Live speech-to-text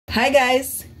Hi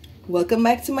guys, welcome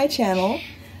back to my channel.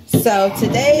 So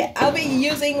today I'll be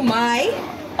using my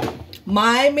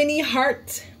mini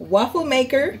heart waffle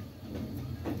maker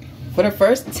for the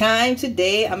first time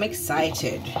today. I'm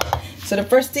excited. So the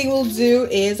first thing we'll do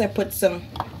is I put some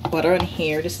butter in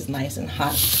here. This is nice and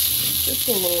hot. Just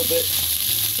a little bit.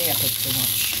 I think I put too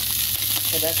much,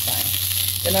 but that's fine.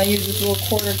 Then I'll use this little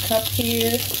quarter cup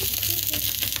here.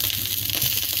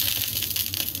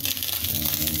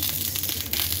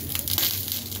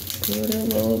 Put a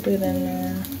little bit in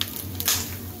there.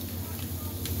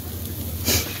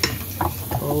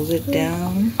 Close it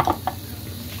down.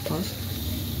 Pause.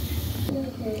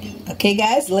 Okay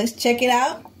guys, let's check it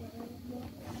out.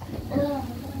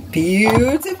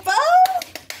 Beautiful!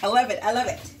 I love it, I love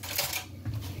it.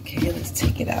 Okay, let's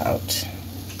take it out.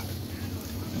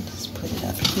 Just put it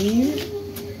up here.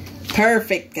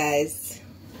 Perfect, guys.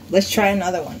 Let's try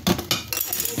another one.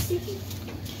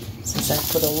 Since I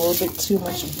put a little bit too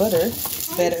much butter,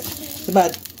 it's better. It's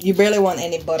about, you barely want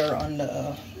any butter on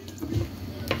the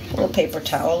little paper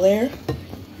towel there.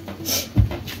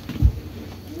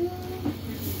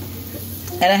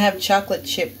 And I have chocolate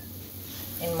chip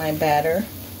in my batter.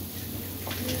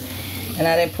 And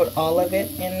I didn't put all of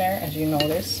it in there, as you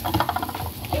notice.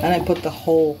 And I put the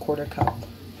whole quarter cup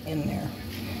in there.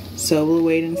 So we'll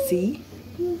wait and see.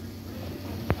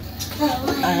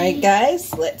 Alright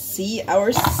guys, let's see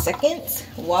our second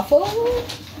waffle.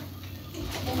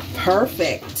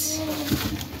 Perfect.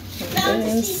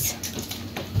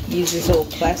 Use this little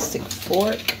plastic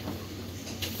fork.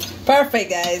 Perfect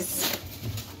guys.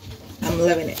 I'm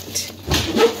loving it.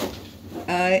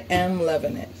 I am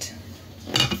loving it.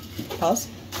 Pause.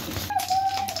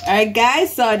 Alright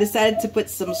guys, so I decided to put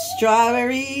some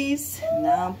strawberries.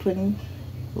 Now I'm putting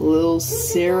a little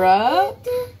syrup.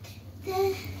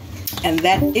 And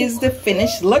that is the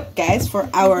finished look, guys, for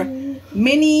our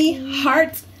mini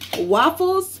heart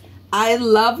waffles. I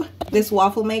love this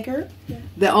waffle maker.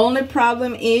 The only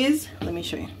problem is, let me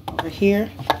show you over here.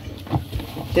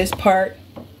 This part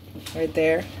right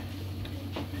there,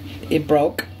 it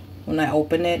broke. When I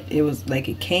opened it, it was like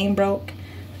it came broke.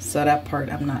 So that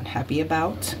part I'm not happy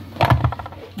about.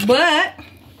 But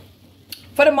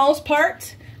for the most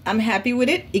part, I'm happy with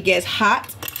it. It gets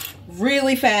hot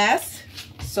really fast.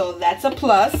 So that's a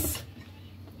plus,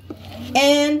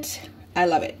 and I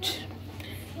love it.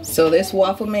 So this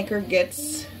waffle maker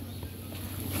gets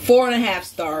 4.5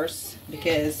 stars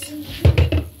because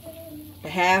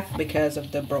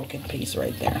of the broken piece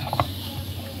right there.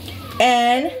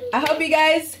 And I hope you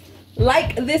guys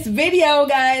like this video,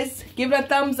 guys. Give it a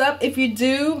thumbs up if you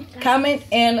do. Comment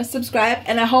and subscribe.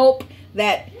 And I hope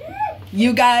that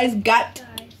you guys got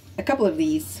a couple of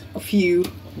these, a few,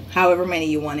 however many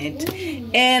you wanted,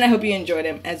 and I hope you enjoy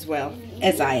them as well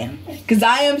as I am, because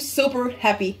I am super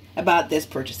happy about this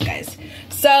purchase, guys.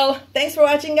 So thanks for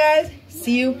watching, guys.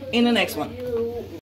 See you in the next one.